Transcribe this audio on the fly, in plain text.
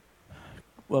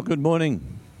Well, good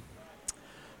morning.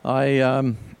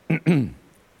 I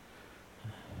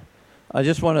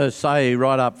just want to say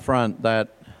right up front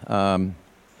that I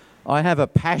have a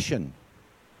passion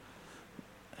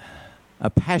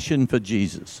for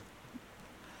Jesus.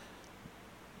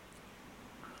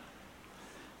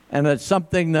 And it's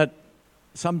something that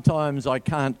sometimes I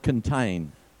can't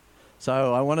contain.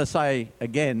 So I want to say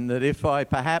again that if I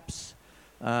perhaps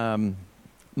might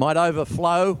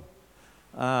overflow,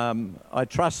 I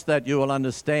trust that you will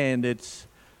understand it's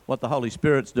what the Holy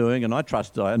Spirit's doing, and I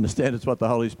understand it's what the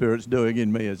Holy Spirit's doing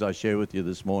in me as I share with you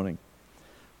this morning.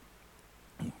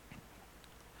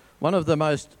 One of the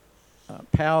most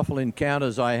powerful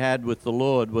encounters I had with the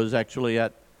Lord was actually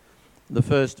at the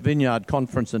first Vineyard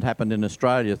Conference that happened in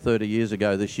Australia 30 years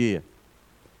ago this year,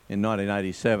 in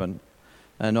 1987.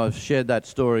 And I've shared that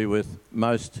story with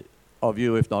most of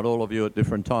you, if not all of you, at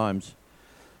different times.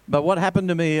 But what happened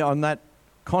to me on that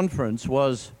conference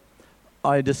was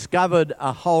I discovered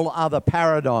a whole other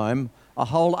paradigm, a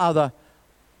whole other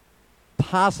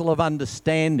parcel of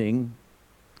understanding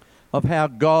of how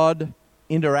God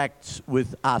interacts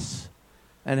with us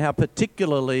and how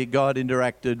particularly God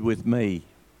interacted with me.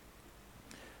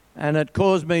 And it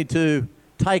caused me to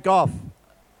take off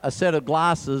a set of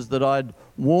glasses that I'd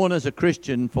worn as a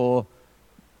Christian for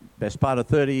best part of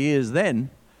 30 years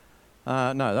then.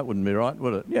 No, that wouldn't be right,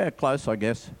 would it? Yeah, close, I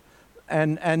guess.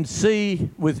 And see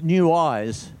with new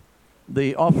eyes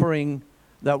the offering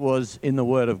that was in the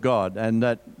Word of God and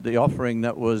that the offering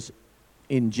that was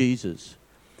in Jesus.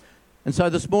 And so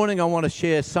this morning I want to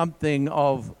share something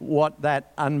of what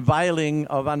that unveiling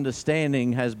of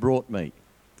understanding has brought me.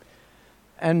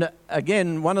 And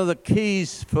again, one of the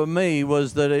keys for me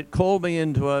was that it called me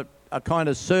into a kind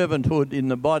of servanthood in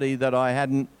the body that I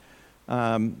hadn't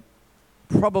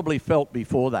probably felt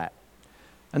before that.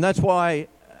 And that's why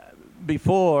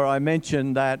before I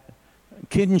mentioned that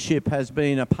kinship has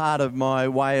been a part of my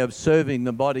way of serving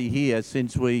the body here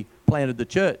since we planted the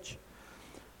church.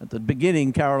 At the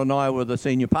beginning, Carol and I were the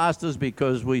senior pastors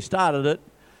because we started it,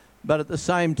 but at the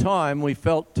same time we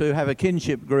felt to have a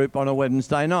kinship group on a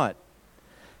Wednesday night.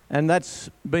 And that's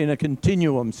been a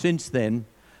continuum since then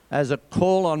as a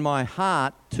call on my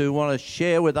heart to want to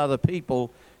share with other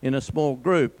people in a small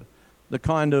group the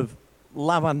kind of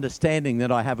love understanding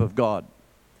that I have of God.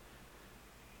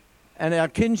 And our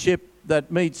kinship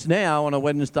that meets now on a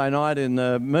Wednesday night in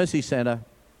the Mercy Centre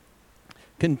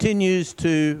continues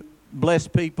to bless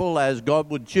people as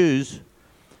God would choose.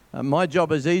 My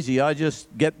job is easy. I just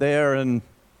get there and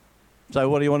say,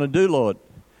 what do you want to do, Lord?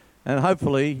 And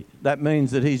hopefully that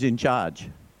means that He's in charge.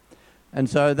 And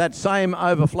so that same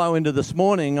overflow into this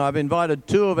morning, I've invited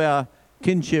two of our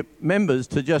kinship members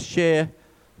to just share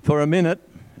for a minute,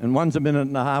 and one's a minute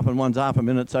and a half and one's half a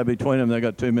minute, so between them they've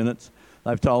got 2 minutes,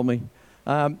 they've told me.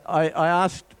 I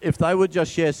asked if they would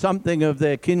just share something of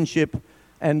their kinship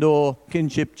and or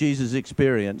kinship Jesus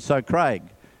experience. So Craig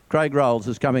Rolls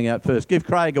is coming out first. Give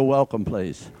Craig a welcome,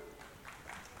 please.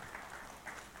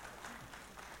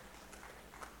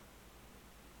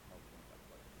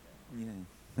 Yeah,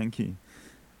 thank you.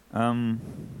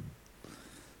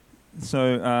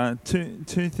 So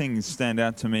two things stand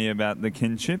out to me about the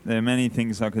kinship. There are many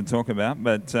things I could talk about,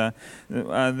 but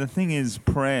the thing is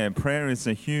prayer. Prayer is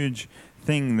a huge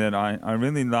thing that I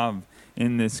really love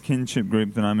in this kinship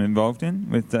group that I'm involved in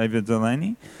with David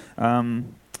Delaney.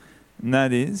 And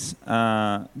that is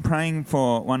praying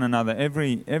for one another.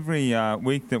 Every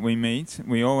week that we meet,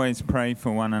 we always pray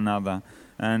for one another.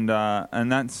 And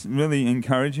that's really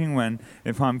encouraging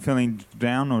if I'm feeling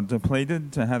down or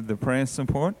depleted to have the prayer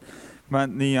support.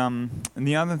 But the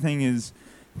other thing is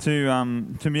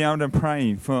to be able to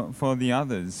pray for the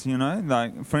others. You know,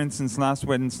 like for instance, last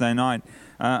Wednesday night,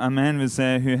 a man was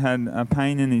there who had a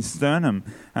pain in his sternum,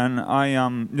 and I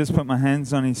just put my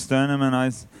hands on his sternum and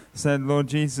I said, Lord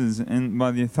Jesus, and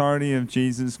by the authority of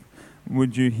Jesus,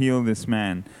 would you heal this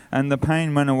man? And the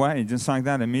pain went away just like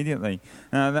that immediately.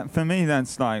 That for me,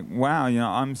 that's like, wow, you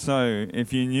know,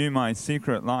 if you knew my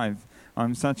secret life,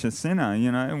 I'm such a sinner,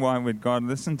 you know, why would God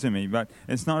listen to me? But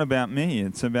it's not about me,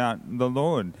 it's about the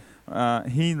Lord.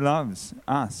 He loves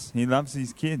us, He loves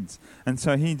His kids, and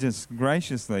so He just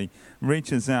graciously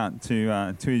reaches out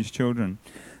to His children.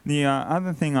 The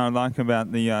other thing I like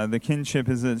about the kinship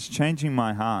is that it's changing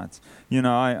my heart. You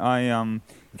know, I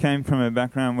came from a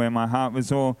background where my heart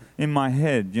was all in my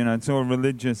head. You know, it's all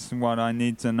religious, what I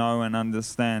need to know and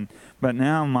understand. But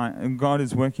now God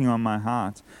is working on my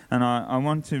heart. And I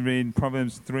want to read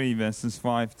Proverbs 3, verses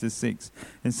 5 to 6.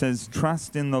 It says,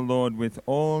 trust in the Lord with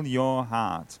all your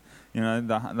heart.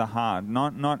 the heart,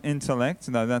 not intellect,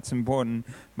 though that's important,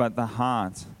 but the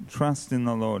heart. Trust in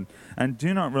the Lord, and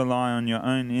do not rely on your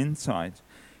own insight.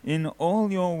 In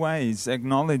all your ways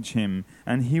acknowledge him,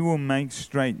 and he will make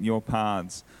straight your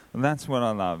paths. That's what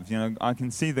I love. I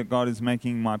can see that God is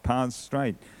making my paths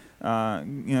straight.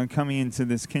 Coming into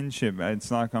this kinship, it's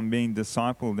like I'm being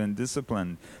discipled and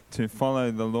disciplined to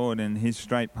follow the Lord in his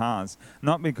straight paths.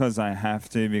 Not because I have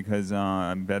to, because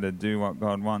I better do what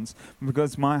God wants, but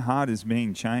because my heart is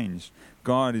being changed.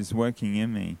 God is working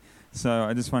in me. So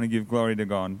I just want to give glory to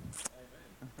God.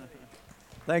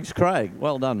 Thanks, Craig.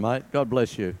 Well done, mate. God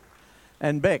bless you.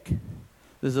 And Beck,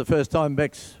 this is the first time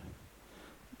Beck's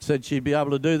said she'd be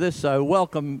able to do this, so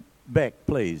welcome, Beck,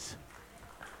 please.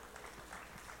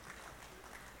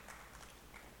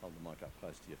 Hold the mic up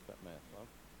close to your fat mouth, love.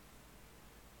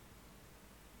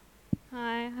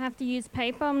 Hi, I have to use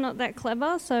paper. I'm not that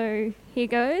clever, so here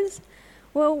goes.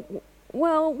 Well,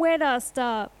 where do I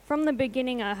start? From the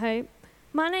beginning, I hope.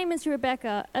 My name is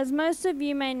Rebecca. As most of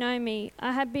you may know me,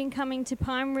 I have been coming to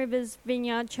Pine Rivers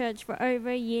Vineyard Church for over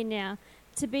a year now.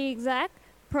 To be exact,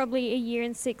 probably a year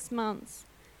and 6 months.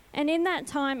 And in that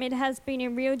time, it has been a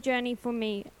real journey for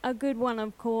me, a good one,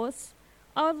 of course.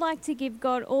 I would like to give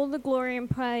God all the glory and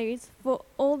praise for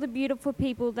all the beautiful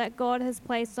people that God has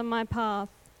placed on my path.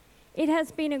 It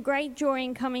has been a great joy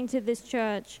in coming to this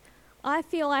church. I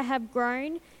feel I have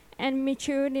grown and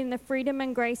matured in the freedom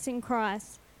and grace in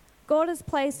Christ. God has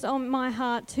placed on my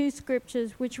heart 2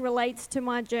 scriptures which relates to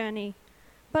my journey.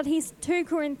 But he's 2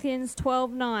 Corinthians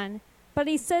 12:9. But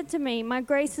he said to me, my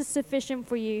grace is sufficient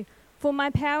for you, for my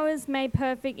power is made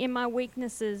perfect in my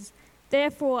weaknesses.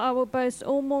 Therefore I will boast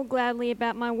all more gladly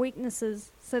about my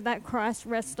weaknesses, so that Christ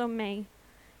rests on me.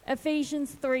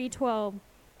 Ephesians 3:12.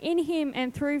 In him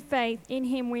and through faith in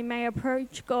him we may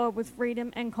approach God with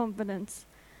freedom and confidence.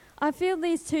 I feel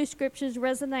these 2 scriptures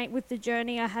resonate with the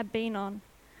journey I have been on.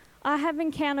 I have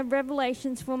encountered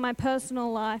revelations for my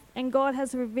personal life, and God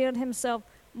has revealed himself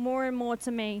more and more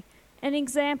to me. An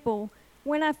example,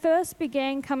 when I first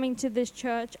began coming to this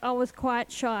church, I was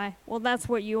quite shy. Well, that's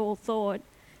what you all thought.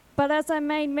 But as I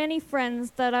made many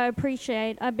friends that I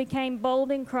appreciate, I became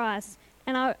bold in Christ,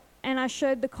 and I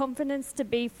showed the confidence to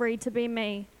be free to be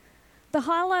me. The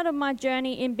highlight of my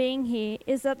journey in being here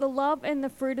is that the love and the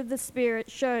fruit of the Spirit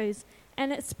shows,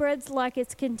 and it spreads like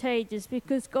it's contagious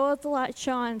because God's light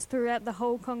shines throughout the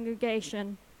whole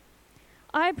congregation.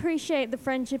 I appreciate the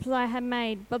friendships I have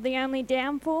made, but the only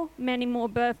downfall, many more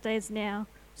birthdays now.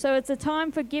 So it's a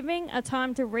time for giving, a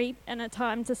time to reap, and a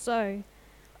time to sow.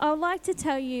 I would like to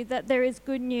tell you that there is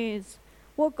good news.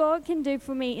 What God can do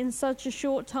for me in such a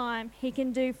short time, he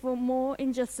can do for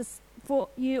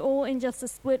you all in just a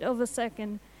split of a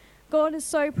second. God is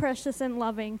so precious and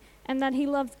loving, and that he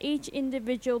loves each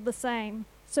individual the same.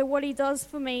 So what he does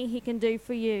for me, he can do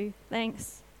for you.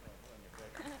 Thanks.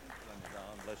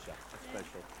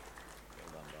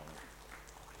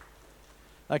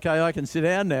 Okay, I can sit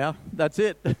down now. That's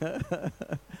it.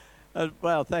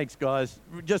 Well, thanks, guys.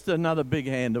 Just another big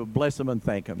hand to bless them and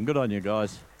thank them. Good on you,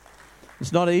 guys.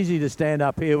 It's not easy to stand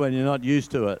up here when you're not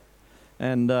used to it.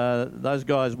 And those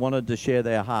guys wanted to share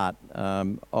their heart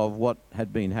of what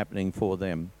had been happening for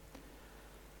them.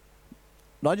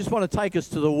 And I just want to take us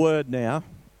to the Word now.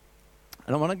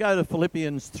 And I want to go to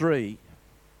Philippians 3.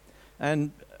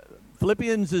 And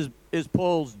Philippians is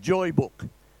Paul's joy book.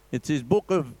 It's his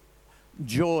book of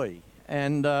joy,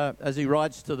 and as he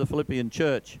writes to the Philippian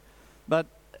church. But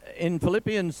in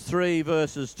Philippians 3,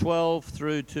 verses 12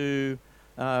 through to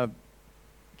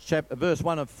verse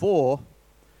 1 of 4,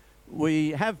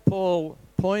 we have Paul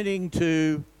pointing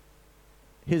to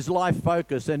his life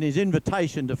focus and his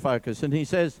invitation to focus. And he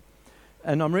says,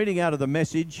 and I'm reading out of the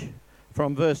Message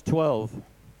from verse 12,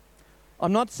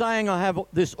 I'm not saying I have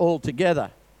this all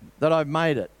together, that I've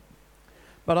made it,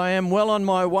 but I am well on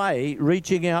my way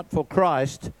reaching out for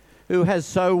Christ, who has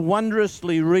so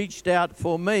wondrously reached out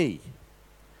for me.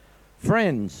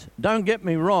 Friends, don't get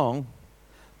me wrong.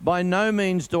 By no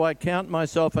means do I count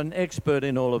myself an expert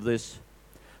in all of this,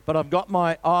 but I've got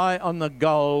my eye on the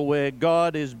goal where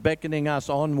God is beckoning us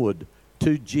onward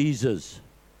to Jesus.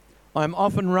 I'm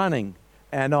often running,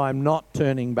 and I'm not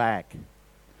turning back.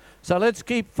 So let's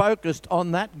keep focused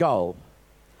on that goal.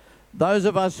 Those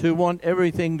of us who want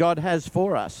everything God has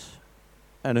for us,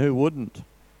 and who wouldn't.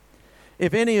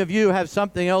 If any of you have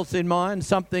something else in mind,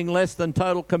 something less than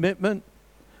total commitment,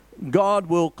 God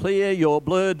will clear your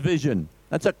blurred vision.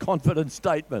 That's a confident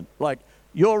statement. Like,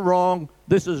 you're wrong,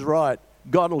 this is right.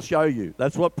 God will show you.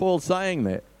 That's what Paul's saying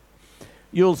there.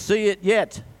 You'll see it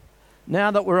yet.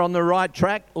 Now that we're on the right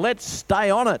track, let's stay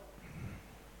on it.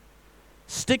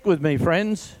 Stick with me,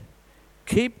 friends.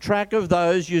 keep track of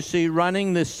those you see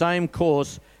running this same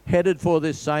course, headed for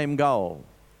this same goal.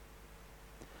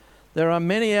 There are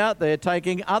many out there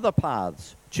taking other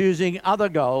paths, choosing other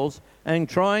goals, and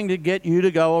trying to get you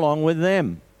to go along with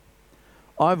them.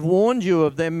 I've warned you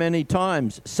of them many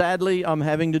times. Sadly, I'm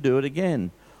having to do it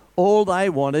again. All they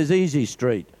want is Easy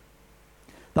Street.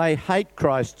 They hate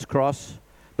Christ's cross,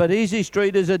 but Easy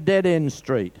Street is a dead-end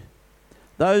street.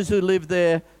 Those who live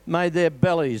there made their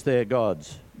bellies their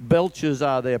gods. Belches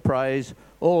are their praise.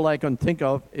 All they can think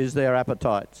of is their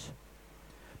appetites.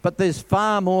 But there's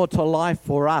far more to life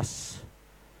for us.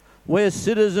 We're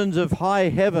citizens of high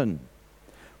heaven.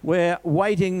 We're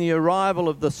waiting the arrival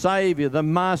of the Saviour, the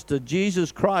Master,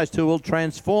 Jesus Christ, who will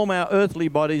transform our earthly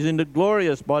bodies into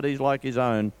glorious bodies like his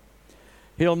own.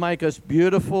 He'll make us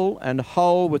beautiful and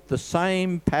whole with the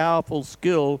same powerful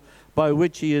skill by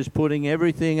which he is putting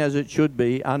everything as it should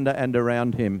be under and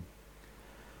around him.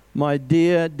 My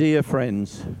dear, dear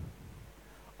friends,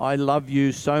 I love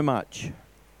you so much.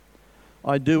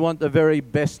 I do want the very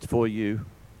best for you.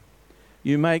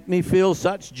 You make me feel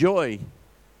such joy.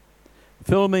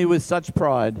 Fill me with such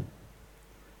pride.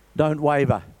 Don't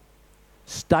waver.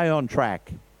 Stay on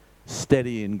track.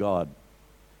 Steady in God.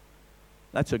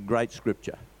 That's a great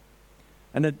scripture.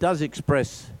 And it does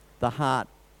express the heart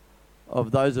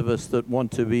of those of us that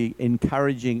want to be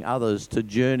encouraging others to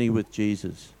journey with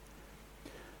Jesus.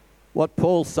 What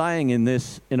Paul's saying in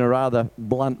this, in a rather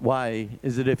blunt way,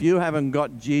 is that if you haven't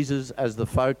got Jesus as the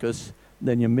focus,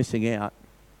 then you're missing out.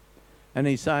 And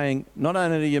he's saying, not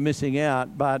only are you missing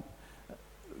out, but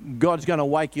God's going to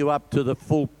wake you up to the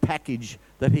full package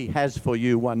that he has for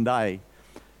you one day.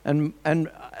 And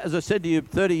as I said to you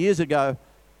 30 years ago,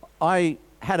 I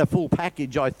had a full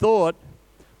package, I thought,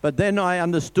 but then I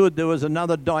understood there was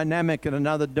another dynamic and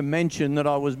another dimension that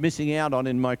I was missing out on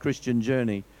in my Christian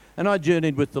journey. And I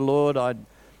journeyed with the Lord.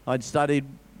 I'd studied.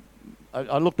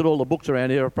 I looked at all the books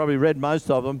around here. I've probably read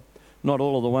most of them, not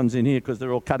all of the ones in here because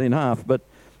they're all cut in half. But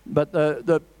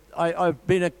I've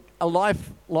been a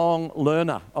lifelong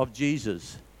learner of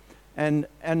Jesus, and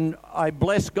I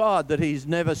bless God that he's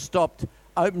never stopped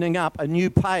opening up a new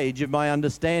page of my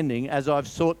understanding as I've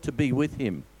sought to be with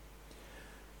him.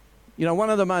 You know, one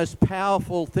of the most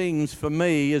powerful things for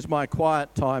me is my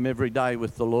quiet time every day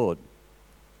with the Lord.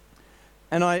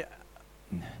 And I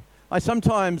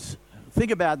sometimes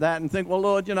think about that and think, well,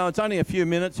 Lord, you know, it's only a few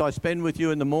minutes I spend with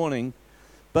you in the morning,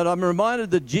 but I'm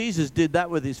reminded that Jesus did that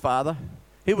with his Father.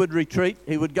 He would retreat,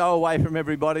 he would go away from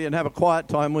everybody and have a quiet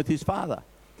time with his Father.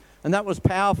 And that was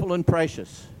powerful and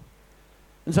precious.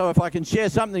 And so if I can share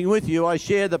something with you, I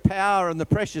share the power and the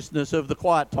preciousness of the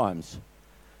quiet times.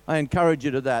 I encourage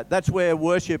you to that. That's where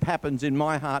worship happens in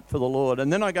my heart for the Lord.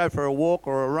 And then I go for a walk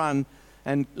or a run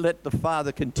and let the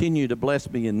Father continue to bless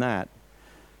me in that.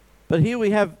 But here we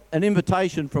have an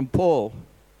invitation from Paul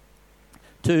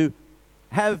to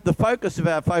have the focus of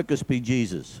our focus be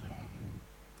Jesus.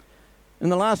 In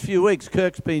the last few weeks,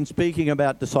 Kirk's been speaking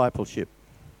about discipleship.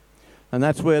 And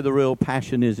that's where the real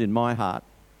passion is in my heart.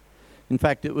 In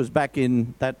fact, it was back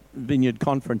in that Vineyard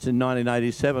Conference in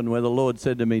 1987 where the Lord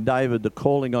said to me, David, the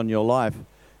calling on your life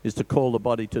is to call the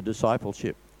body to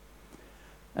discipleship.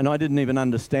 And I didn't even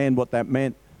understand what that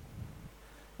meant.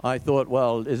 I thought,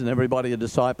 well, isn't everybody a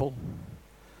disciple?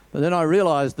 But then I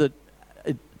realized that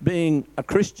being a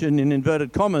Christian, in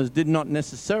inverted commas, did not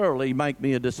necessarily make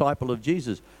me a disciple of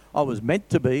Jesus. I was meant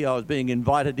to be. I was being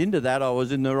invited into that. I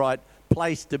was in the right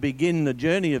place to begin the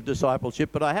journey of discipleship,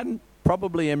 but I hadn't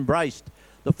probably embraced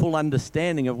the full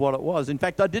understanding of what it was. In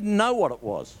fact, I didn't know what it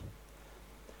was.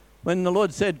 When the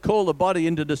Lord said, call the body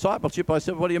into discipleship, I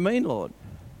said, what do you mean, Lord?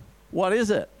 What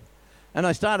is it? And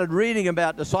I started reading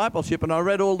about discipleship, and I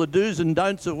read all the do's and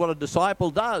don'ts of what a disciple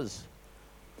does.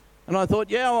 And I thought,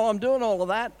 yeah, well, I'm doing all of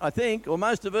that, I think, or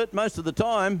most of it, most of the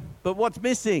time, but what's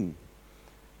missing?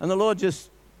 And the Lord just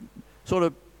sort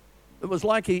of, it was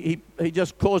like he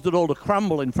just caused it all to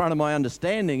crumble in front of my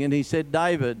understanding, and he said,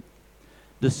 David,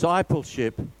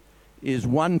 discipleship is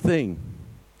one thing.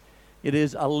 It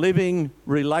is a living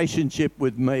relationship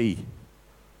with me.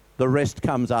 The rest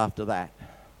comes after that.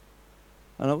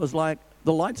 And it was like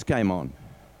the lights came on.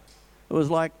 It was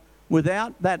like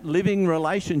without that living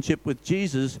relationship with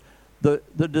Jesus,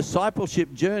 the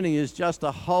discipleship journey is just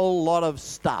a whole lot of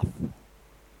stuff.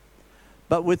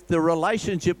 But with the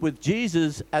relationship with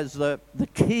Jesus as the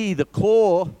key, the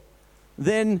core,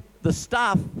 then the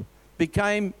stuff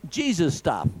became Jesus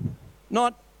stuff,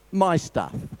 not my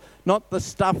stuff, not the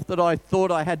stuff that I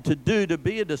thought I had to do to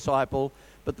be a disciple,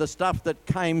 but the stuff that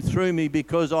came through me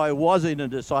because I was in a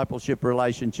discipleship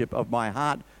relationship of my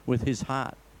heart with his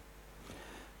heart.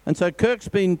 And so Kirk's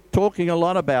been talking a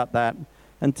lot about that,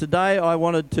 And today I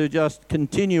wanted to just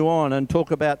continue on and talk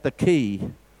about the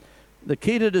key. The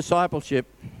key to discipleship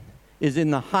is in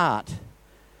the heart.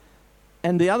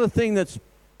 And the other thing that's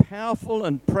powerful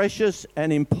and precious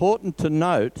and important to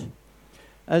note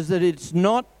is that it's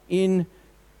not in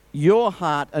your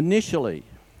heart initially.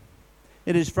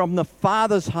 It is from the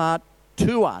Father's heart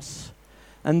to us.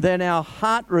 And then our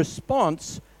heart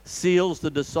response seals the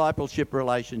discipleship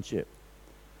relationship.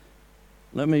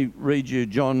 Let me read you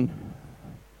John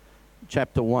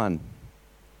chapter 1.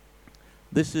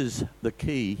 This is the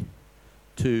key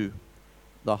to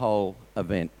the whole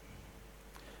event.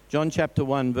 John chapter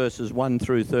 1 verses 1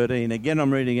 through 13. Again,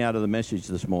 I'm reading out of the Message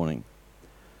this morning.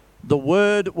 The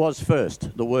Word was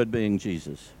first, the Word being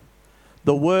Jesus.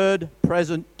 The Word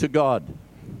present to God.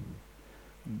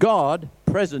 God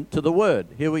present to the Word.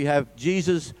 Here we have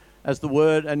Jesus as the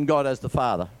Word and God as the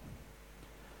Father.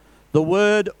 The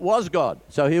Word was God.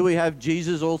 So here we have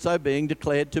Jesus also being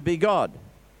declared to be God.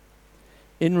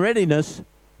 In readiness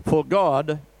for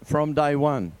God from day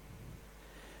one.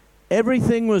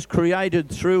 Everything was created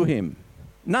through him.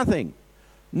 Nothing,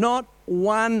 not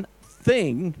one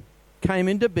thing came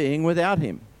into being without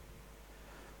him.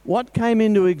 What came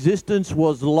into existence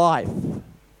was life,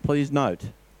 please note.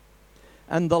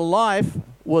 And the life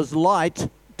was light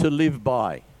to live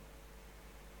by.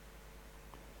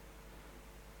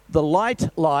 The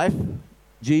light life,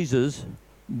 Jesus,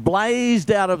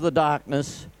 blazed out of the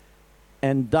darkness,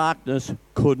 and darkness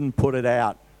couldn't put it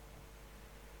out.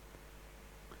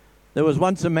 There was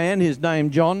once a man, his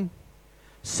name John,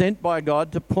 sent by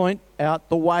God to point out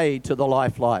the way to the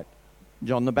life light.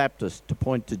 John the Baptist, to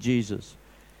point to Jesus.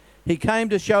 He came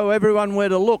to show everyone where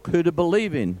to look, who to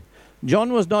believe in.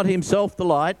 John was not himself the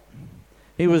light.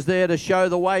 He was there to show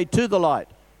the way to the light.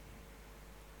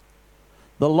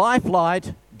 The life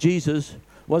light, Jesus,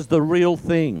 was the real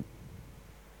thing.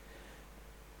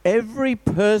 Every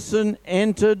person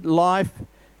entered life,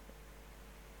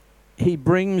 he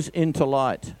brings into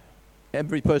light.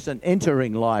 Every person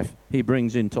entering life, he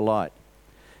brings into light.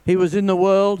 He was in the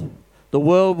world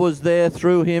was there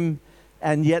through him,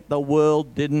 and yet the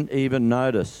world didn't even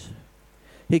notice.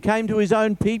 He came to his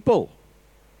own people,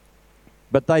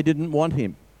 but they didn't want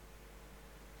him.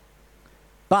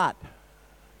 But,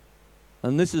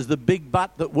 and this is the big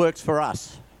but that works for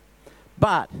us,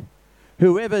 but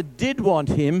whoever did want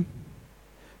him,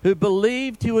 who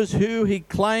believed he was who he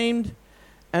claimed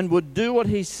and would do what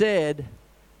he said,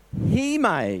 he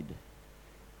made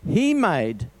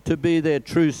to be their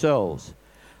true selves,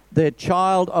 their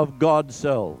child of God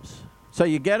selves. So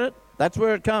you get it? That's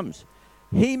where it comes.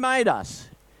 He made us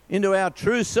into our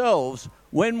true selves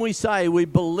when we say we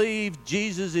believe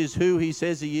Jesus is who he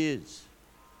says he is.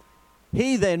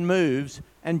 He then moves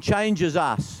and changes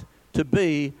us to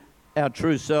be our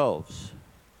true selves,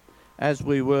 as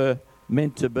we were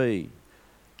meant to be.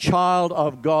 Child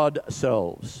of God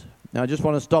selves. Now I just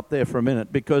want to stop there for a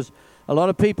minute, because a lot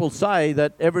of people say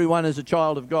that everyone is a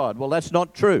child of God. Well, that's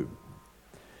not true.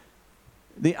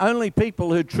 The only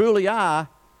people who truly are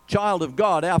child of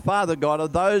God, our Father God, are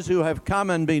those who have come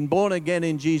and been born again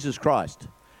in Jesus Christ.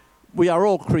 We are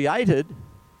all created.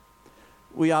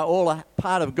 We are all a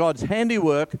part of God's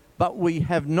handiwork, but we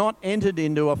have not entered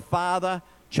into a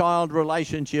father-child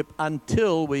relationship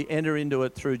until we enter into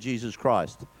it through Jesus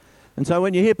Christ. And so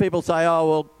when you hear people say, oh,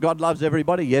 well, God loves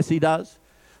everybody. Yes, he does.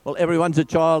 Well, everyone's a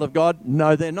child of God.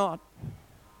 No, they're not.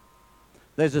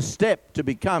 There's a step to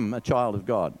become a child of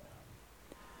God.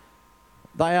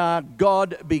 They are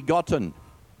God-begotten,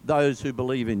 those who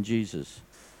believe in Jesus.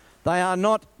 They are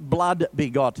not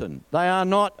blood-begotten. They are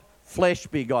not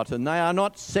flesh-begotten. They are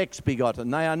not sex-begotten.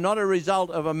 They are not a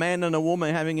result of a man and a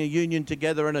woman having a union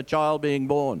together and a child being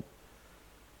born.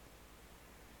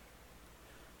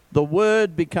 The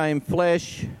Word became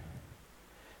flesh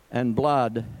and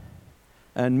blood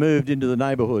and moved into the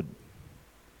neighbourhood.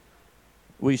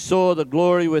 We saw the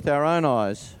glory with our own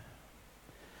eyes,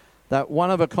 that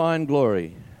one-of-a-kind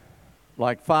glory,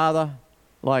 like Father,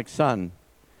 like Son,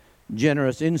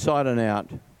 generous inside and out,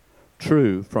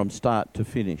 true from start to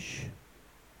finish.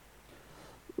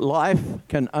 Life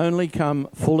can only come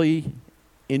fully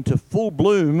into full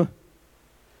bloom,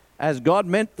 as God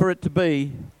meant for it to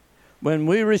be, when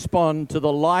we respond to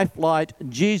the life light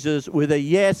Jesus with a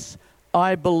yes,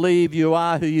 I believe you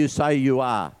are who you say you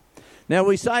are. Now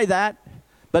we say that,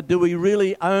 but do we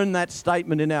really own that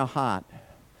statement in our heart?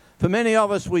 For many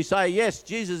of us, we say, yes,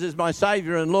 Jesus is my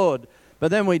Saviour and Lord, but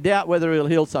then we doubt whether he'll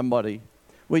heal somebody.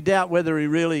 We doubt whether he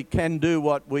really can do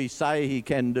what we say he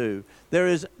can do. There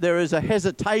is a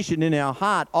hesitation in our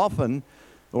heart often,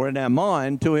 or in our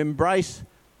mind, to embrace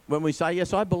when we say,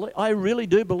 yes, I really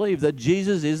do believe that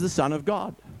Jesus is the Son of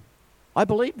God. I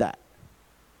believe that.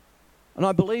 And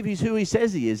I believe he's who he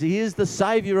says he is. He is the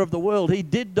Saviour of the world. He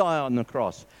did die on the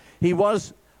cross. He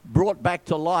was brought back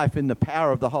to life in the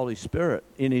power of the Holy Spirit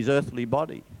in his earthly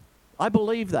body. I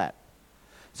believe that.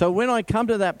 So when I come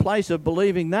to that place of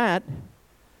believing that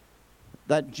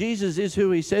Jesus is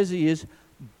who he says he is,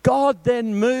 God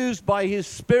then moves by his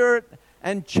Spirit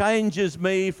and changes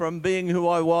me from being who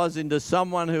I was into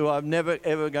someone who I'm never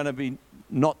ever going to be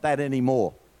not that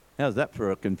anymore. How's that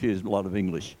for a confused lot of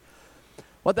English?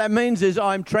 What that means is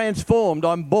I'm transformed.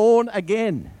 I'm born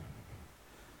again.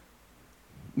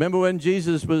 Remember when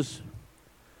Jesus was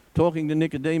talking to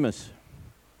Nicodemus?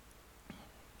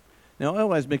 Now, I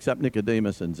always mix up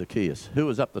Nicodemus and Zacchaeus. Who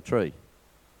was up the tree?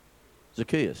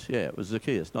 Zacchaeus. Yeah, it was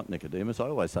Zacchaeus, not Nicodemus. I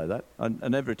always say that.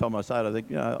 And every time I say it, I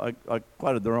think, I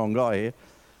quoted the wrong guy here.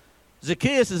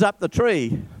 Zacchaeus is up the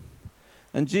tree,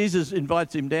 and Jesus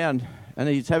invites him down, and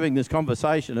he's having this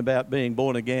conversation about being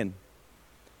born again.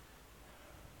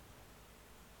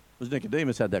 It was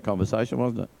Nicodemus had that conversation,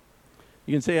 wasn't it?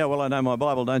 You can see how well I know my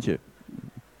Bible, don't you?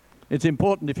 It's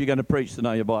important if you're going to preach to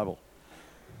know your Bible.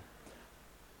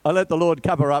 I let the Lord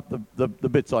cover up the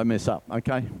bits I mess up,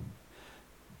 okay?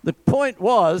 The point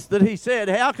was that he said,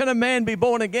 how can a man be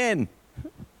born again?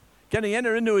 Can he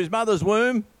enter into his mother's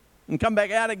womb and come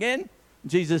back out again?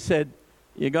 Jesus said,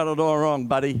 you got it all wrong,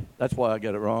 buddy. That's why I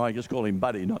get it wrong. I just call him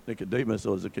buddy, not Nicodemus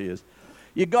or Zacchaeus.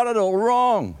 You got it all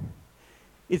wrong.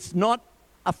 It's not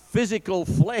a physical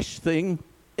flesh thing.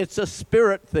 It's a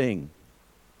spirit thing.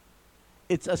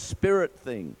 It's a spirit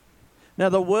thing. Now,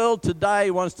 the world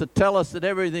today wants to tell us that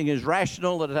everything is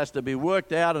rational, that it has to be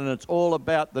worked out, and it's all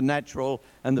about the natural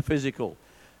and the physical.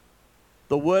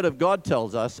 The Word of God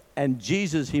tells us, and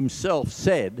Jesus himself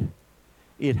said,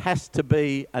 it has to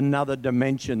be another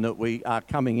dimension that we are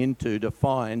coming into to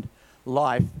find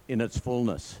life in its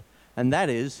fullness. And that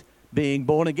is being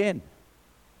born again.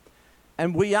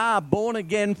 And we are born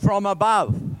again from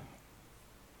above.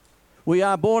 We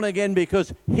are born again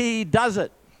because he does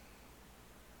it.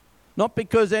 Not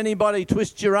because anybody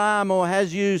twists your arm or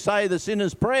has you say the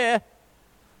sinner's prayer.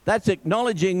 That's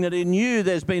acknowledging that in you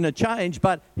there's been a change,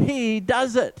 but he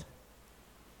does it.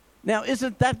 Now,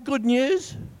 isn't that good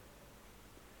news?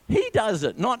 He does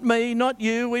it, not me, not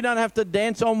you. We don't have to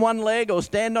dance on one leg or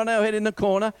stand on our head in the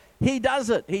corner. He does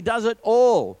it. He does it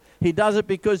all. He does it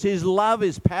because his love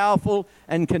is powerful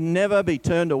and can never be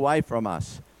turned away from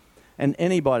us. And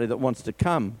anybody that wants to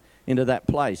come into that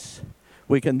place,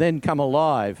 we can then come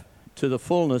alive to the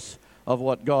fullness of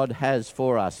what God has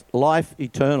for us, life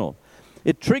eternal.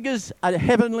 It triggers a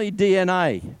heavenly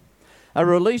DNA, a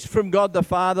release from God the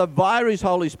Father via his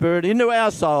Holy Spirit into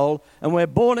our soul, and we're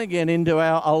born again into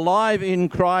our alive in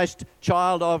Christ,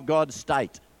 child of God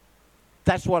state.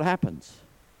 That's what happens.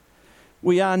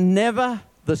 We are never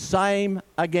the same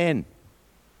again.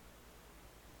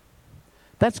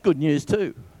 That's good news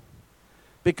too.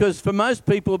 Because for most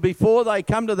people, before they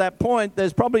come to that point,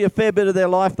 there's probably a fair bit of their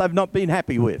life they've not been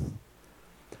happy with.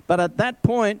 But at that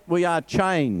point, we are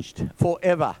changed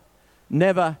forever,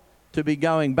 never to be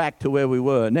going back to where we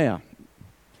were. Now,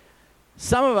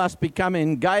 some of us become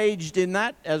engaged in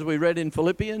that, as we read in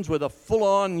Philippians, with a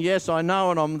full-on, yes, I know,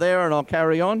 and I'm there, and I'll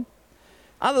carry on.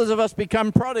 Others of us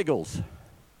become prodigals.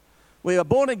 We are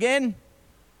born again,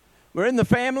 we're in the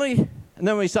family, and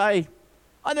then we say,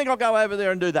 I think I'll go over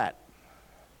there and do that.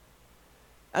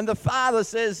 And the father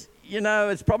says, you know,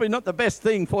 it's probably not the best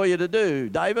thing for you to do,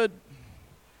 David.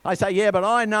 I say, yeah, but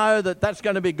I know that that's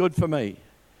going to be good for me.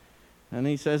 And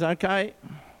he says, okay,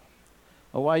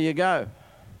 away you go.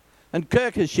 And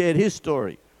Kirk has shared his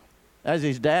story. As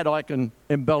his dad, I can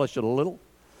embellish it a little,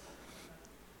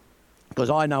 because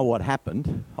I know what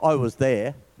happened. I was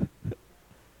there.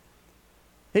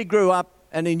 He grew up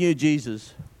and he knew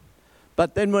Jesus.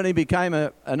 But then when he became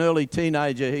an early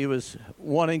teenager, he was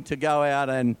wanting to go out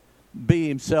and be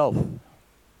himself.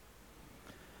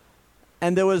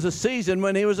 And there was a season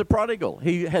when he was a prodigal.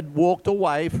 He had walked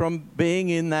away from being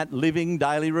in that living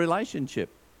daily relationship.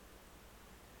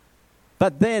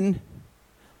 But then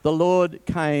the Lord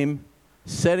came,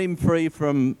 set him free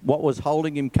from what was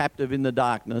holding him captive in the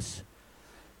darkness.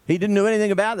 He didn't do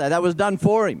anything about that. That was done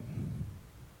for him.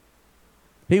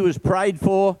 He was prayed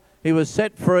for. He was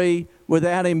set free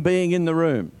without him being in the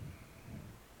room.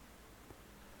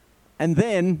 And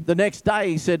then the next day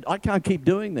he said, I can't keep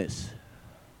doing this.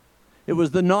 It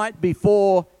was the night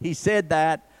before he said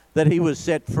that he was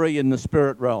set free in the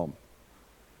spirit realm.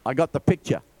 I got the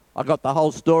picture. I got the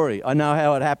whole story. I know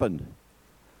how it happened.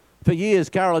 For years,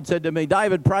 Carol had said to me,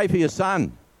 David, pray for your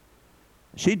son.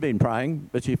 She'd been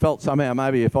praying, but she felt somehow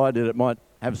maybe if I did it might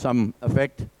have some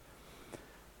effect.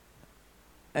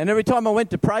 And every time I went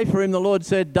to pray for him, the Lord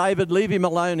said, David, leave him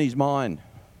alone, he's mine.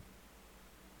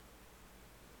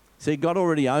 See, God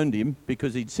already owned him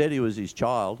because he'd said he was his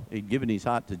child. He'd given his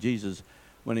heart to Jesus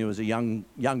when he was a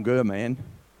younger man.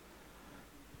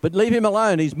 But leave him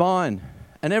alone, he's mine.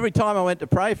 And every time I went to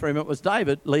pray for him, it was,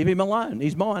 David, leave him alone,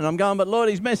 he's mine. I'm going, but Lord,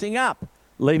 he's messing up.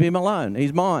 Leave him alone,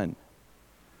 he's mine.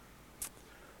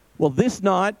 Well, this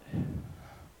night,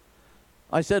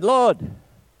 I said, Lord,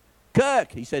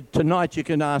 Kirk, he said, tonight you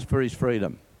can ask for his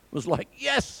freedom. It was like,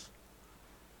 yes.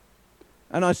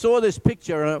 And I saw this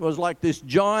picture, and it was like this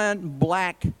giant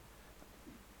black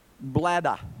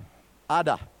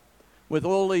udder, with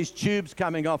all these tubes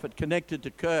coming off it connected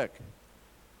to Kirk.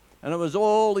 And it was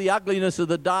all the ugliness of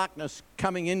the darkness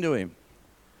coming into him.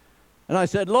 And I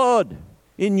said, Lord,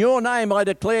 in your name I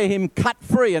declare him cut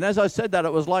free. And as I said that,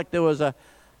 it was like there was a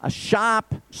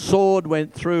sharp sword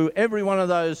went through every one of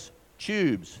those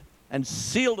tubes and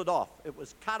sealed it off. It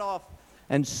was cut off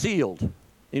and sealed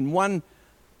in one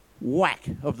whack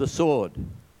of the sword.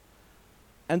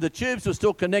 And the tubes were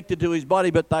still connected to his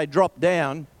body, but they dropped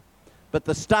down. But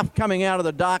the stuff coming out of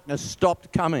the darkness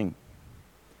stopped coming.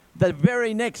 The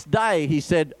very next day, he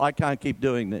said, I can't keep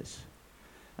doing this.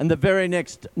 And the very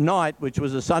next night, which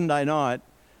was a Sunday night,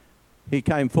 he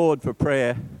came forward for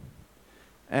prayer.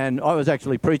 And I was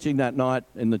actually preaching that night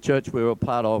in the church we were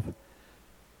part of.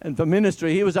 And for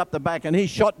ministry, he was up the back, and he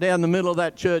shot down the middle of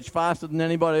that church faster than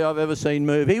anybody I've ever seen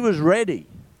move. He was ready.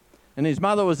 And his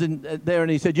mother was in there,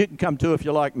 and he said, you can come too if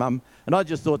you like, Mum. And I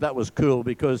just thought that was cool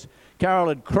because Carol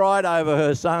had cried over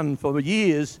her son for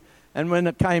years. And when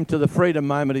it came to the freedom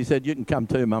moment, he said, you can come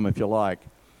too, Mum, if you like.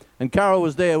 And Carol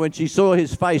was there when she saw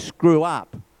his face screw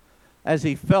up as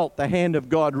he felt the hand of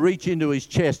God reach into his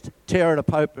chest, tear it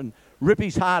open, rip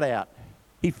his heart out.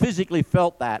 He physically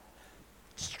felt that,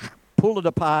 pulled it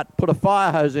apart, put a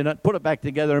fire hose in it, put it back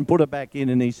together and put it back in.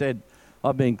 And he said,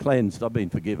 I've been cleansed, I've been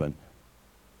forgiven.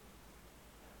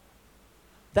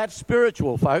 That's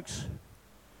spiritual, folks.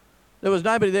 There was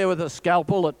nobody there with a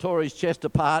scalpel that tore his chest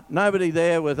apart. Nobody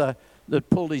there that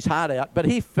pulled his heart out. But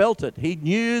he felt it. He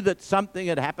knew that something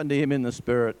had happened to him in the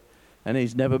spirit. And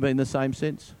he's never been the same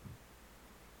since.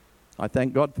 I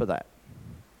thank God for that.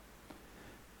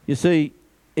 You see,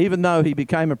 even though he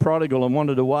became a prodigal and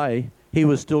wandered away, he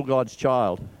was still God's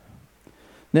child.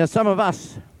 Now, some of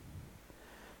us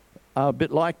are a bit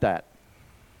like that.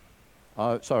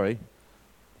 Sorry,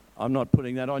 I'm not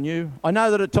putting that on you. I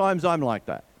know that at times I'm like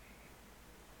that.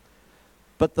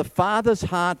 But the Father's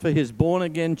heart for his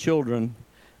born-again children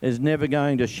is never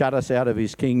going to shut us out of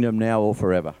his kingdom now or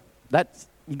forever.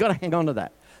 You've got to hang on to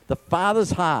that. The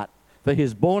Father's heart for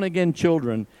his born-again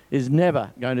children is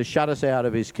never going to shut us out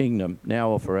of his kingdom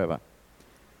now or forever.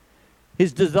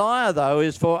 His desire, though,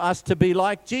 is for us to be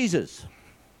like Jesus.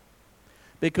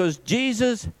 Because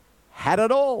Jesus had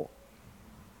it all.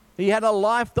 He had a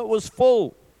life that was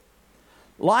full.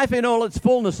 Life in all its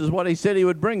fullness is what he said he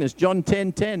would bring us. John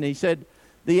 10:10, he said,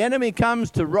 the enemy comes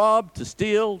to rob, to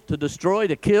steal, to destroy,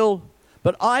 to kill,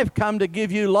 but I've come to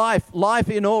give you life,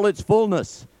 life in all its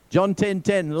fullness. John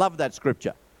 10:10, love that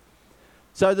scripture.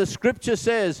 So the scripture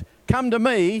says, come to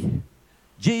me,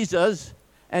 Jesus,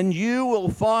 and you will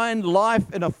find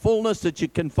life in a fullness that you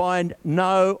can find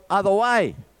no other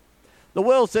way. The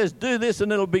world says, do this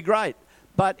and it'll be great.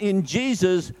 But in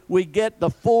Jesus, we get the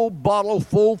full bottle,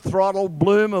 full throttle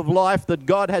bloom of life that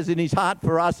God has in his heart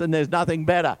for us, and there's nothing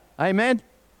better. Amen?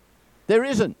 There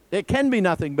isn't. There can be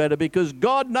nothing better because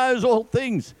God knows all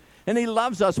things, and he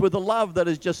loves us with a love that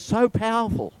is just so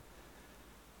powerful.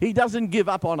 He doesn't give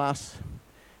up on us.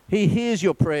 He hears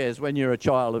your prayers when you're a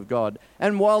child of God.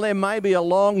 And while there may be a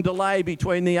long delay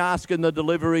between the ask and the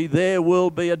delivery, there will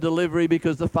be a delivery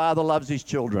because the Father loves his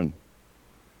children.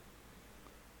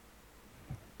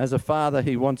 As a father,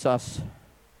 he wants us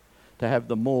to have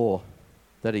the more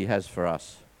that he has for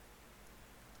us.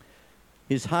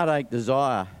 His heartache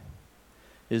desire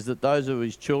is that those of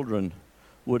his children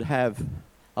would have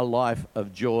a life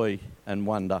of joy and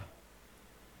wonder.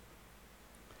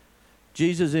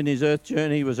 Jesus in his earth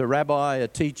journey was a rabbi, a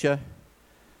teacher.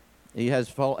 He had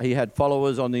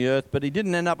followers on the earth, but he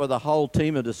didn't end up with a whole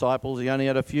team of disciples. He only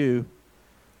had a few.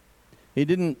 He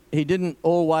didn't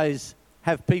always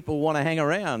have people want to hang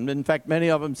around. In fact, many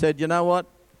of them said, you know what,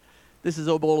 this is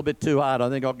all a bit too hard. I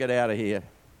think I'll get out of here.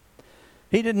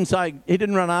 He didn't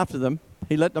run after them.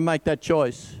 He let them make that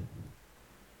choice.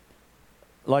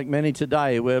 Like many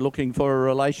today, we're looking for a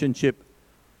relationship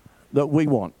that we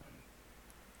want.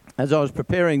 As I was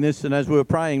preparing this and as we were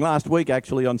praying last week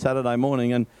actually on Saturday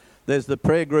morning, and There's the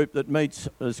prayer group that meets,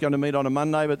 it's going to meet on a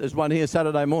Monday, but there's one here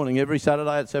Saturday morning, every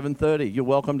Saturday at 7:30. You're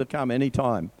welcome to come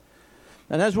anytime.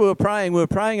 And as we were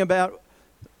praying about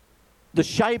the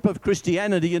shape of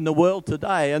Christianity in the world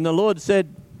today. And the Lord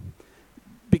said,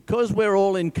 because we're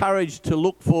all encouraged to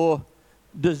look for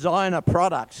designer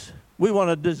products, we want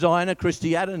a designer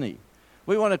Christianity.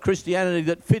 We want a Christianity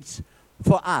that fits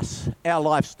for us, our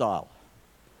lifestyle.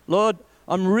 Lord,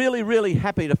 I'm really, really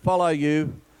happy to follow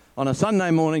you on a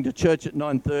Sunday morning to church at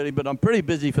 9:30, but I'm pretty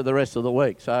busy for the rest of the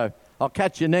week, so I'll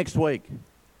catch you next week.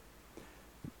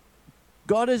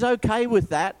 God is okay with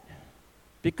that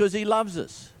because he loves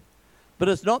us. But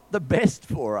it's not the best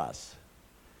for us.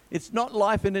 It's not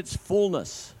life in its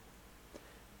fullness.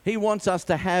 He wants us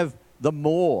to have the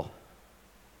more.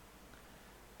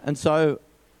 And so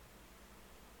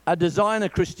a designer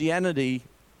Christianity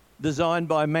designed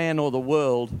by man or the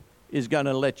world is going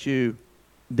to let you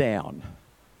down.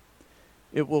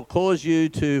 It will cause you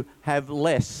to have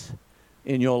less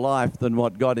in your life than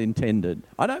what God intended.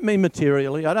 I don't mean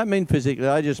materially, I don't mean physically,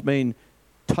 I just mean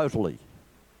totally.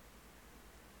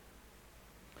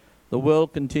 The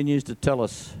world continues to tell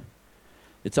us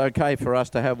it's okay for us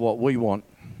to have what we want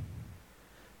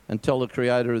and tell the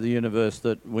creator of the universe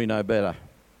that we know better.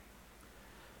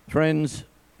 Friends,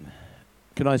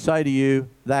 can I say to you,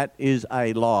 that is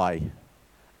a lie.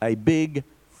 A big,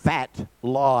 fat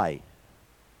lie.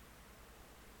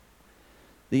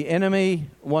 The enemy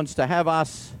wants to have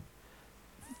us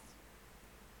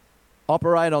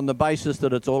operate on the basis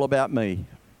that it's all about me.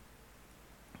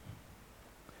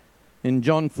 In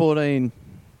John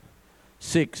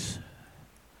 14:6,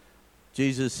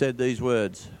 Jesus said these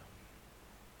words,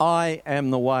 I am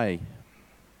the way,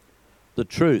 the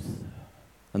truth,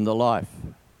 and the life.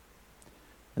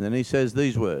 And then he says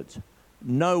these words,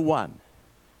 no one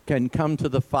can come to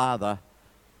the Father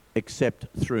except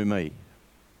through me.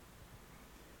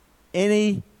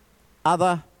 Any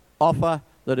other offer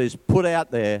that is put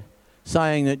out there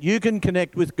saying that you can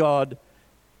connect with God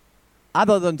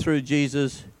other than through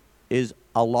Jesus is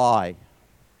a lie.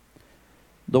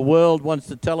 The world wants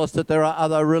to tell us that there are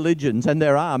other religions, and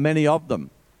there are many of them.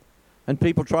 And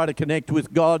people try to connect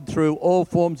with God through all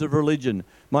forms of religion.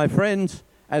 My friends,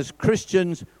 as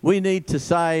Christians, we need to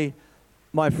say,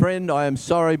 my friend, I am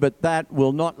sorry, but that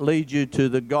will not lead you to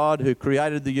the God who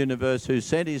created the universe, who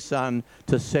sent his Son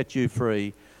to set you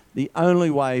free. The only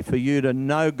way for you to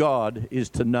know God is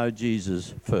to know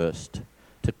Jesus first,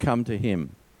 to come to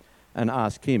him and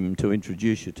ask him to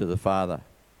introduce you to the Father.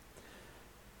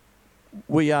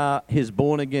 We are his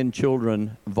born-again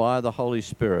children via the Holy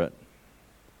Spirit,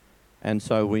 and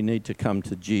so we need to come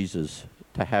to Jesus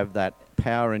to have that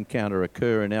power encounter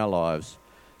occur in our lives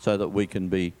so that we can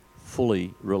be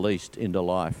fully released into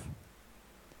life.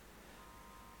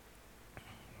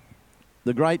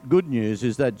 The great good news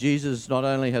is that Jesus not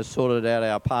only has sorted out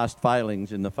our past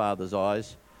failings in the Father's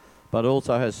eyes, but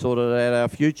also has sorted out our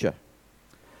future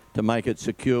to make it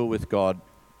secure with God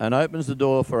and opens the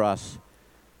door for us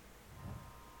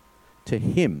to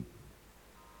him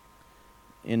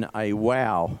in a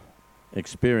wow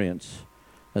experience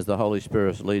as the Holy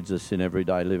Spirit leads us in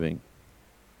everyday living.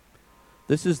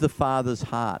 This is the Father's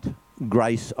heart,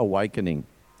 grace awakening,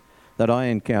 that I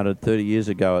encountered 30 years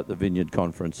ago at the Vineyard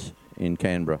Conference in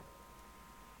Canberra.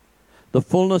 The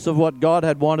fullness of what God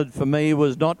had wanted for me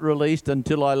was not released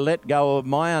until I let go of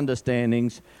my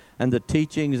understandings and the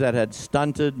teachings that had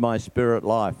stunted my spirit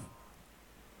life.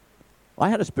 I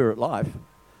had a spirit life,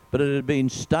 but it had been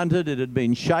stunted, it had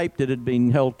been shaped, it had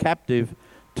been held captive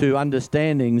to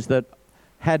understandings that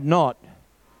had not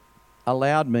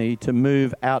allowed me to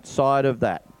move outside of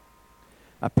that.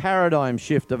 A paradigm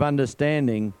shift of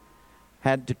understanding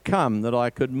had to come that I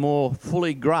could more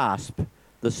fully grasp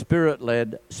the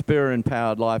Spirit-led,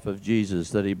 Spirit-empowered life of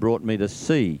Jesus, that he brought me to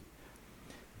see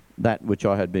that which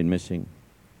I had been missing.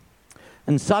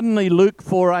 And suddenly Luke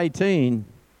 4:18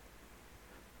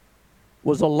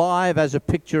 was alive as a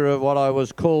picture of what I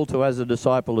was called to as a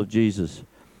disciple of Jesus.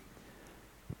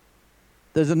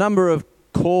 There's a number of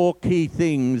core key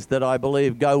things that I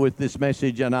believe go with this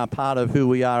message and are part of who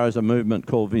we are as a movement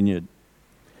called Vineyard.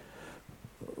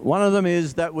 One of them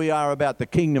is that we are about the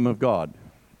kingdom of God.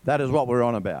 That is what we're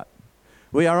on about.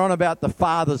 We are on about the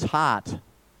Father's heart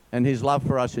and his love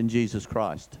for us in Jesus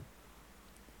Christ.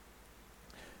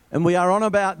 And we are on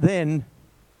about then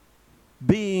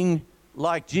being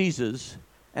like Jesus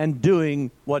and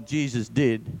doing what Jesus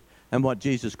did and what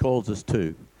Jesus calls us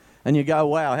to. And you go,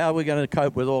 wow, how are we going to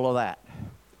cope with all of that?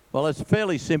 Well, it's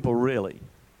fairly simple, really.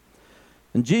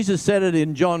 And Jesus said it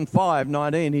in John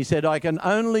 5:19. He said, I can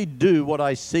only do what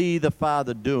I see the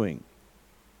Father doing.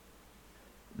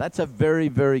 That's a very,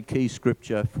 very key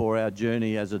scripture for our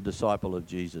journey as a disciple of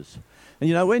Jesus. And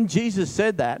you know, when Jesus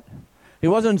said that, he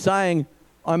wasn't saying,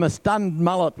 I'm a stunned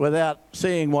mullet without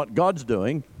seeing what God's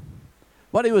doing.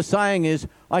 What he was saying is,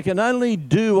 I can only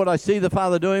do what I see the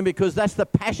Father doing because that's the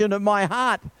passion of my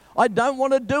heart. I don't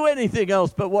want to do anything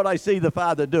else but what I see the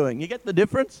Father doing. You get the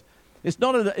difference? It's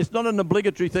not an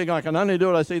obligatory thing, I can only do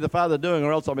what I see the Father doing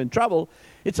or else I'm in trouble.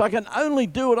 It's I can only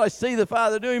do what I see the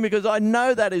Father doing because I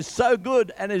know that is so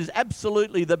good and is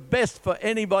absolutely the best for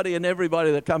anybody and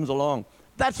everybody that comes along.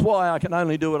 That's why I can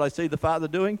only do what I see the Father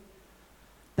doing.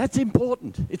 That's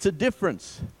important. It's a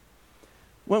difference.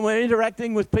 When we're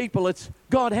interacting with people, it's,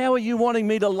 God, how are you wanting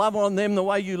me to love on them the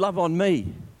way you love on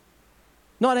me?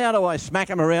 Not how do I smack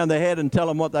them around the head and tell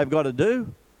them what they've got to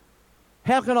do.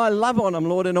 How can I love on them,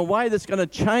 Lord, in a way that's going to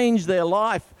change their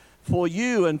life for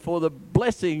you and for the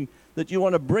blessing that you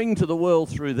want to bring to the world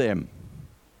through them?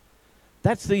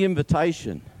 That's the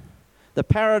invitation. The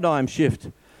paradigm shift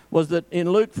was that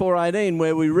in Luke 4:18,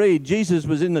 where we read, Jesus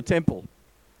was in the temple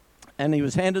and he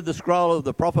was handed the scroll of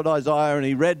the prophet Isaiah and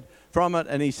he read from it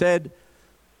and he said,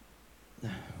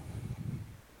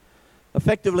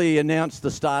 effectively he announced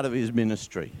the start of his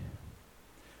ministry,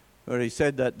 where he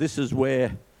said that this is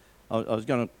where, I was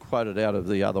going to quote it out of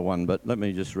the other one, but let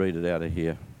me just read it out of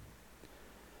here,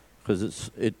 because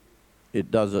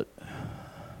it does it.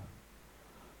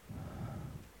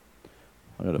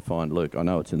 I've got to find Luke. I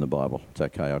know it's in the Bible. It's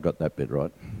okay, I got that bit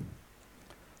right.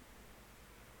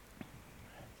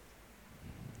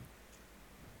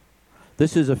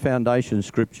 This is a foundation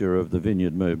scripture of the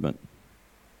Vineyard movement.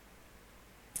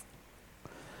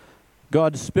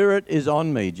 God's Spirit is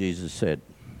on me, Jesus said.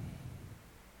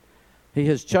 He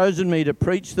has chosen me to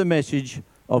preach the message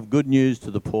of good news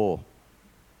to the poor.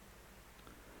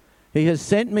 He has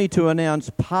sent me to announce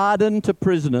pardon to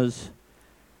prisoners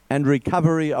and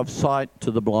recovery of sight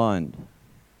to the blind,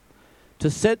 to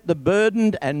set the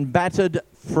burdened and battered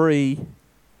free,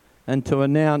 and to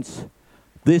announce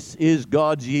this is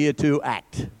God's year to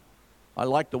act. I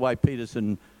like the way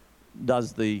Peterson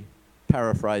does the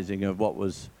paraphrasing of what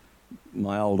was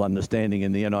my old understanding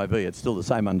in the NIV. It's still the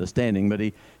same understanding, but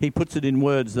he puts it in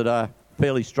words that are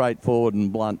fairly straightforward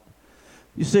and blunt.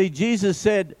 You see, Jesus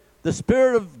said, the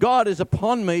Spirit of God is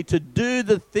upon me to do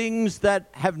the things that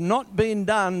have not been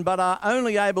done but are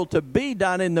only able to be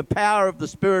done in the power of the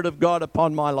Spirit of God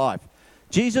upon my life.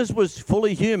 Jesus was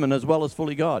fully human as well as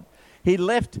fully God. He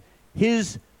left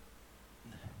his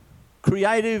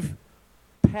creative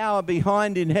power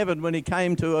behind in heaven when he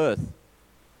came to earth.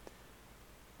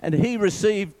 And he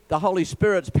received the Holy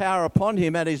Spirit's power upon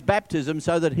him at his baptism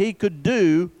so that he could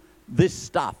do this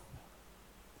stuff.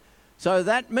 So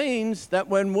that means that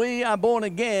when we are born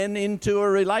again into a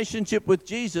relationship with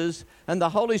Jesus and the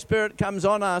Holy Spirit comes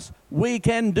on us, we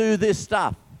can do this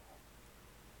stuff.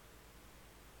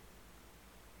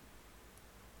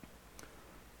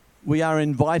 We are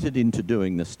invited into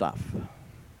doing this stuff.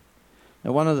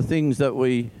 Now, one of the things that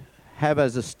we have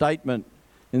as a statement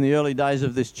in the early days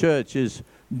of this church is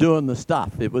doing the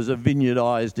stuff. It was a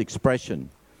vineyardized expression.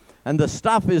 And the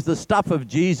stuff is the stuff of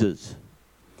Jesus.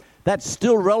 That's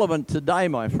still relevant today,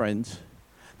 my friends.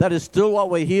 That is still what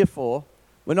we're here for.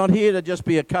 We're not here to just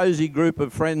be a cozy group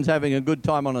of friends having a good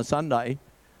time on a Sunday.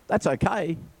 That's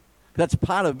okay. That's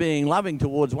part of being loving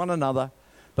towards one another.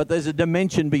 But there's a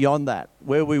dimension beyond that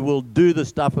where we will do the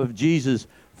stuff of Jesus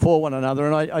for one another.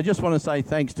 And I just want to say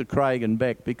thanks to Craig and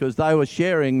Beck, because they were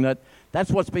sharing that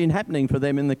that's what's been happening for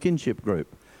them in the kinship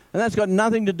group. And that's got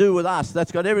nothing to do with us.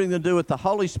 That's got everything to do with the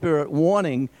Holy Spirit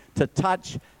wanting to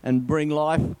touch and bring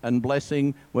life and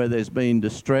blessing where there's been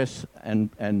distress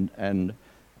and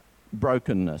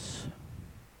brokenness.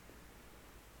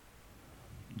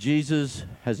 Jesus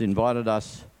has invited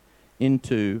us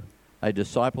into a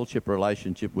discipleship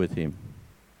relationship with him.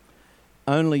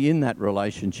 Only in that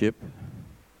relationship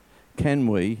can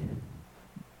we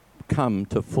come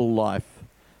to full life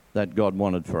that God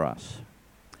wanted for us.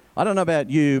 I don't know about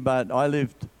you, but I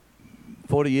lived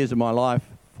 40 years of my life,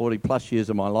 40 plus years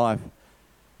of my life,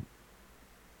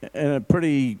 in a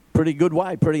pretty good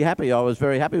way, pretty happy. I was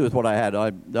very happy with what I had.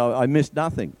 I missed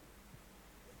nothing.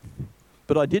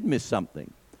 But I did miss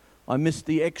something. I missed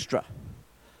the extra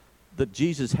that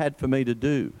Jesus had for me to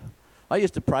do. I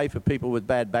used to pray for people with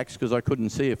bad backs because I couldn't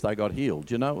see if they got healed.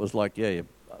 You know, it was like, yeah,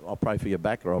 I'll pray for your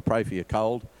back or I'll pray for your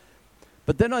cold.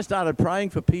 But then I started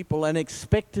praying for people and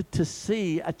expected to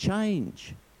see a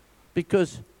change,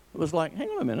 because it was like, hang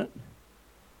on a minute,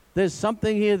 there's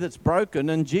something here that's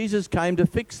broken, and Jesus came to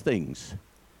fix things.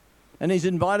 And he's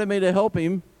invited me to help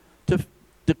him to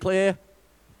declare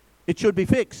it should be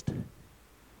fixed.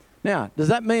 Now, does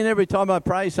that mean every time I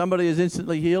pray somebody is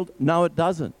instantly healed? No, it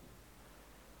doesn't.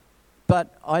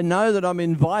 But I know that I'm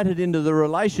invited into the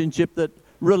relationship that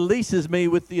releases me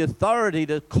with the authority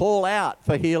to call out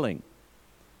for healing.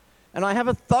 And I have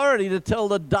authority to tell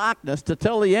the darkness, to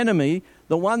tell the enemy,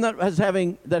 the one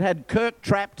that had Kirk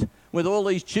trapped with all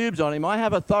these tubes on him, I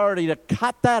have authority to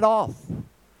cut that off.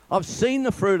 I've seen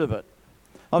the fruit of it.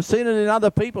 I've seen it in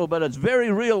other people, but it's very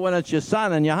real when it's your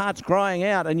son and your heart's crying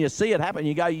out and you see it happen.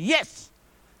 You go, yes,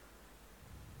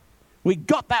 we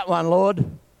got that one, Lord.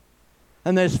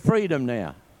 And there's freedom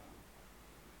now.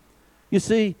 You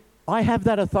see, I have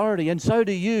that authority, and so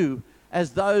do you,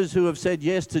 as those who have said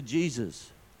yes to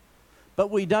Jesus.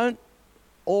 But we don't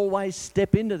always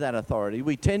step into that authority.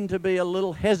 We tend to be a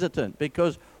little hesitant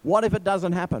because what if it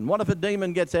doesn't happen? What if a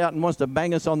demon gets out and wants to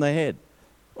bang us on the head?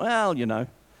 Well, you know,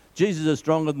 Jesus is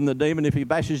stronger than the demon. If he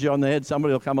bashes you on the head,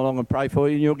 somebody will come along and pray for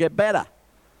you and you'll get better.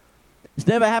 It's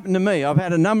never happened to me. I've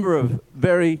had a number of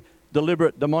very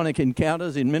deliberate demonic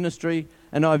encounters in ministry,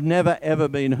 and I've never, ever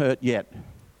been hurt yet.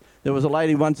 There was a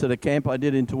lady once at a camp I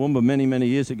did in Toowoomba many, many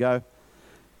years ago,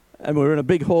 and we were in a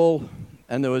big hall,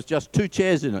 and there was just 2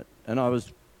 chairs in it, and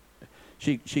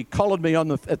she collared me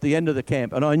at the end of the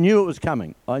camp, and I knew it was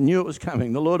coming. I knew it was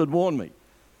coming. The Lord had warned me.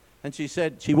 And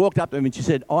she walked up to me and she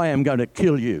said, I am going to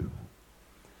kill you.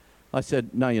 I said,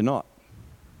 no, you're not.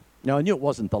 Now, I knew it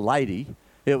wasn't the lady.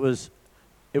 It was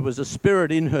a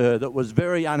spirit in her that was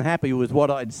very unhappy with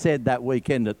what I'd said that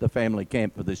weekend at the family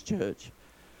camp for this church.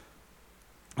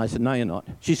 I said, no, you're not.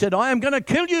 She said, I am going to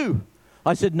kill you.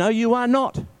 I said, no, you are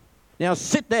not. Now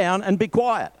sit down and be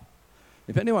quiet.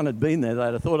 If anyone had been there,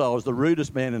 they'd have thought I was the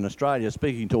rudest man in Australia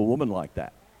speaking to a woman like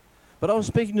that. But I was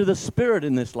speaking to the spirit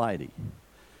in this lady.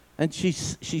 And she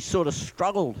sort of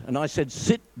struggled. And I said,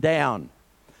 sit down.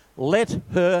 Let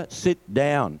her sit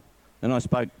down. And I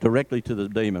spoke directly to the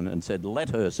demon and said, let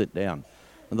her sit down.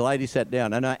 And the lady sat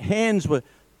down. And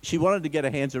she wanted to get her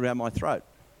hands around my throat.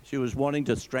 She was wanting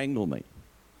to strangle me.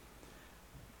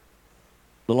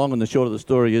 The long and the short of the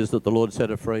story is that the Lord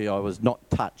set her free. I was not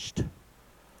touched.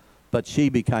 But she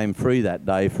became free that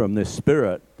day from this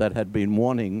spirit that had been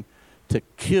wanting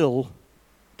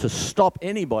to stop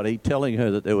anybody telling her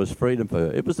that there was freedom for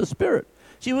her. It was the spirit.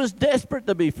 She was desperate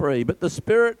to be free, but the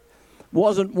spirit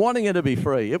wasn't wanting her to be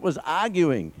free. It was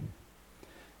arguing.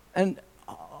 And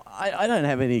I don't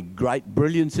have any great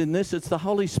brilliance in this. It's the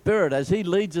Holy Spirit. As he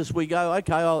leads us, we go,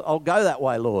 okay, I'll go that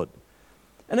way, Lord.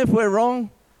 And if we're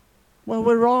wrong, well,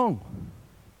 we're wrong.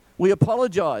 We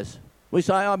apologize. We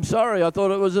say, I'm sorry, I thought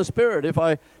it was a spirit. If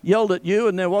I yelled at you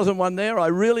and there wasn't one there, I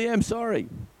really am sorry.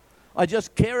 I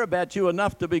just care about you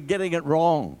enough to be getting it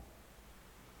wrong.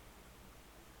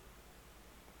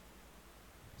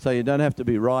 So you don't have to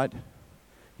be right.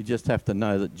 You just have to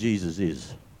know that Jesus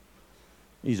is.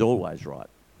 He's always right.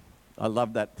 I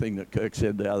love that thing that Kirk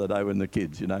said the other day when the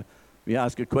kids, we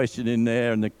ask a question in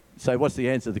there and say, what's the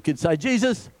answer? The kids say,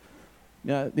 Jesus.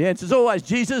 The answer's always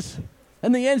Jesus.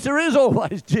 And the answer is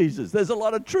always Jesus. There's a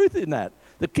lot of truth in that.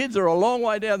 The kids are a long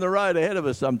way down the road ahead of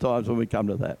us sometimes when we come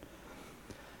to that.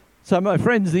 So, my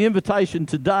friends, the invitation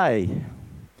today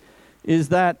is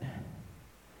that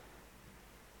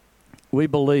we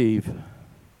believe,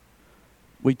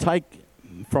 we take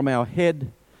from our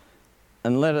head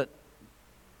and let it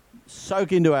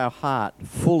soak into our heart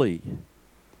fully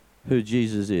who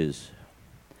Jesus is.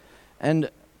 And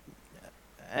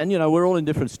we're all in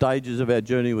different stages of our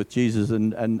journey with Jesus,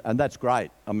 and that's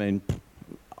great. I mean,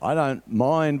 I don't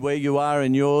mind where you are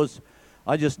in yours.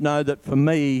 I just know that for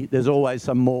me, there's always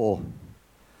some more.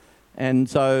 And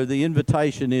so the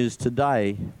invitation is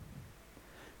today,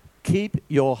 keep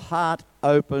your heart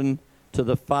open to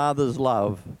the Father's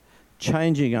love,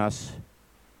 changing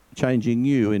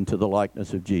you into the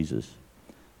likeness of Jesus.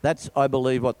 That's, I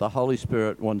believe, what the Holy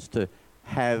Spirit wants to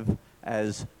have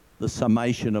as the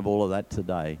summation of all of that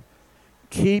today.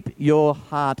 Keep your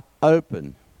heart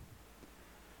open.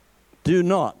 Do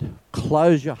not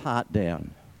close your heart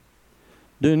down.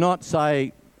 Do not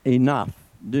say enough.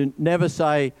 Never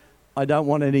say, I don't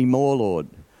want any more, Lord.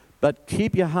 But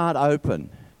keep your heart open.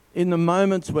 In the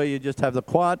moments where you just have the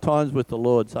quiet times with the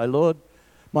Lord, say, Lord,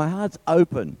 my heart's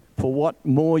open for what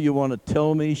more you want to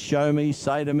tell me, show me,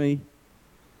 say to me.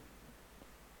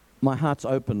 My heart's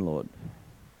open, Lord.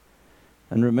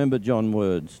 And remember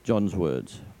John's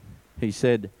words. He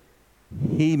said,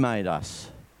 He made us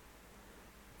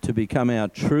to become our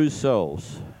true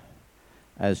selves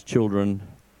as children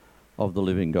of the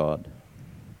living God.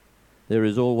 There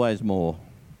is always more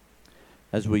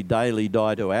as we daily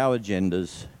die to our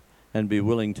agendas and be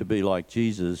willing to be like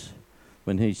Jesus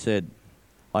when he said,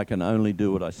 I can only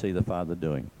do what I see the Father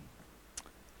doing.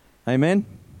 Amen?